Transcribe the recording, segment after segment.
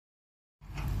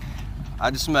I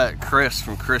just met Chris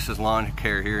from Chris's Lawn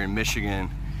Care here in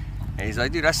Michigan. And he's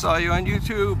like, dude, I saw you on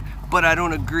YouTube, but I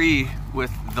don't agree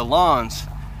with the lawns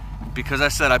because I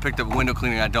said I picked up window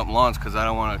cleaning, I dump lawns because I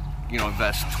don't want to, you know,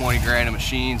 invest 20 grand in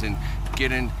machines and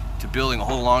get into building a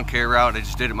whole lawn care route. I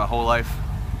just did it my whole life.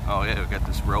 Oh yeah, we got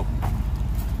this rope.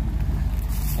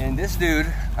 And this dude,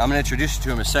 I'm gonna introduce you to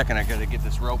him in a second. I gotta get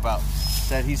this rope out.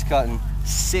 Said he's cutting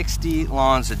 60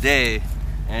 lawns a day,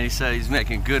 and he said he's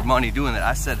making good money doing that.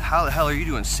 I said, how the hell are you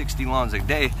doing 60 lawns a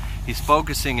day? He's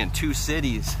focusing in 2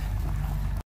 cities.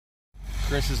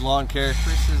 Chris's Lawn Care.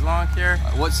 Chris's Lawn Care.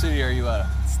 What city are you at?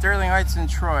 Sterling Heights and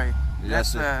Troy.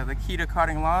 Yes, That's the key to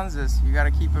cutting lawns is you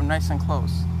gotta keep them nice and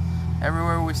close.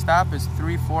 Everywhere we stop is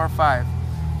 3, 4, 5.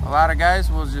 A lot of guys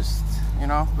will just, you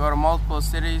know, go to multiple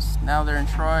cities. Now they're in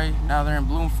Troy, now they're in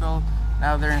Bloomfield,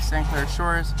 now they're in St. Clair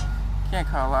Shores. Can't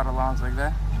cut a lot of lawns like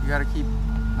that. You gotta keep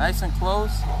nice and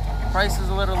close. Price is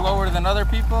a little lower than other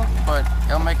people, but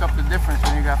it'll make up the difference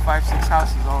when you got 5, 6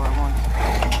 houses all at once.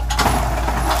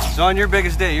 So on your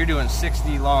biggest day, you're doing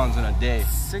 60 lawns in a day.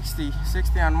 60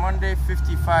 on Monday,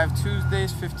 55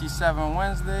 Tuesdays, 57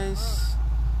 Wednesdays.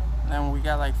 Then we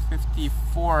got like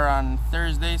 54 on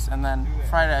Thursdays, and then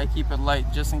Friday I keep it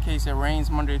light just in case it rains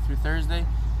Monday through Thursday.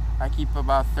 I keep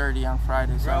about 30 on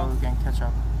Friday so we can catch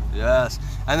up. Yes,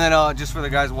 and then just for the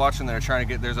guys watching that are trying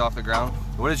to get theirs off the ground,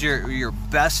 what is your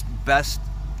best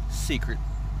secret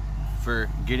for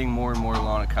getting more and more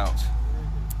lawn accounts?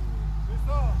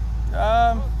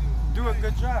 Do a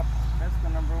good job. That's the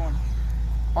number one.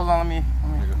 Hold on, let me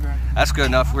go. That's good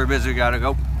enough. We're busy. We gotta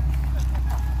go.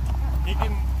 He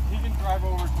can drive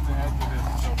over to the edge of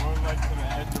this, so go like to the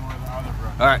edge of where the other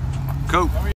brook. All right, cool.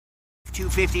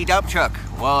 250 dump truck.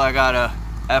 Well, I got a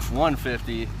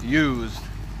F-150 used,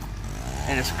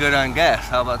 and it's good on gas.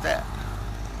 How about that?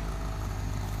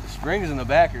 The springs in the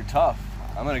back are tough.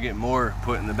 I'm gonna get more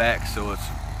put in the back, so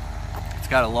it's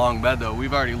got a long bed though.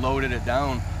 We've already loaded it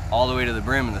down all the way to the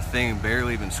brim, and the thing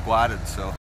barely even squatted. So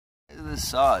look at this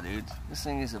saw, dude. This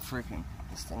thing is a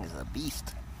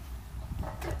beast.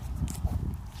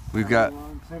 We've got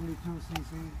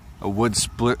 72cc. a wood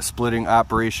splitting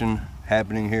operation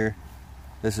happening here.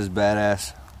 This is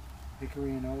badass.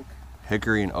 Hickory and oak.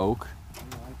 Hickory and oak. I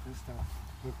like this stuff.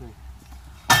 Hickory.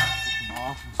 Some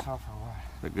awesome stuff or what?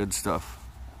 The good stuff.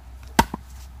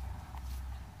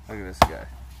 Look at this guy.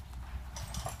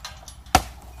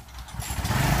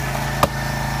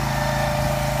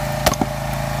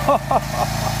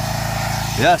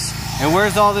 Yes. And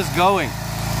where's all this going?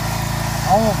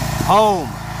 Home. Home.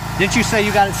 Didn't you say you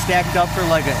got it stacked up for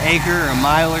like an acre or a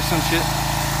mile or some shit?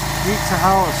 Heats the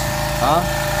house. Huh?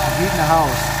 Heating the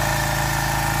house.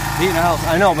 Heating a house.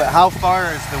 I know, but how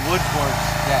far is the wood forge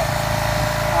stacked?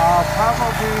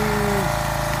 Probably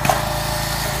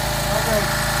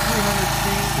 300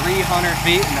 feet. 300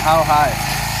 feet, and how high?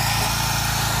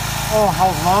 Oh, how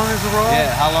long is the road?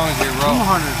 Yeah, how long is your road?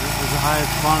 200 is the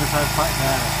highest, longest I've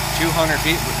had it. 200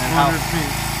 feet? And 200 feet.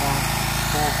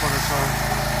 4 foot or so.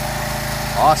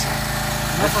 Awesome.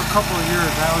 Not for a couple of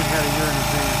years. I always had a year in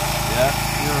advance. Yeah?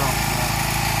 Year off.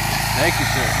 Thank you,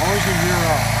 sir. Always a year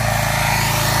off.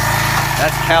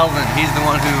 That's Calvin. He's the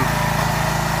one who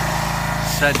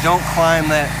said, don't climb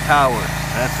that tower.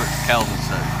 That's what Calvin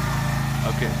said.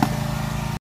 Okay.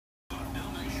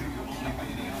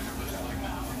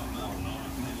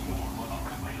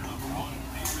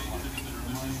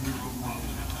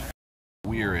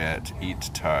 We're at Eat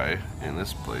Thai, and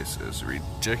this place is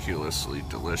ridiculously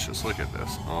delicious. Look at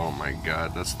this. Oh my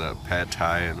god, that's the pad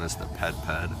thai and that's the pad.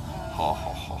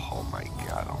 Oh my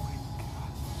god, oh my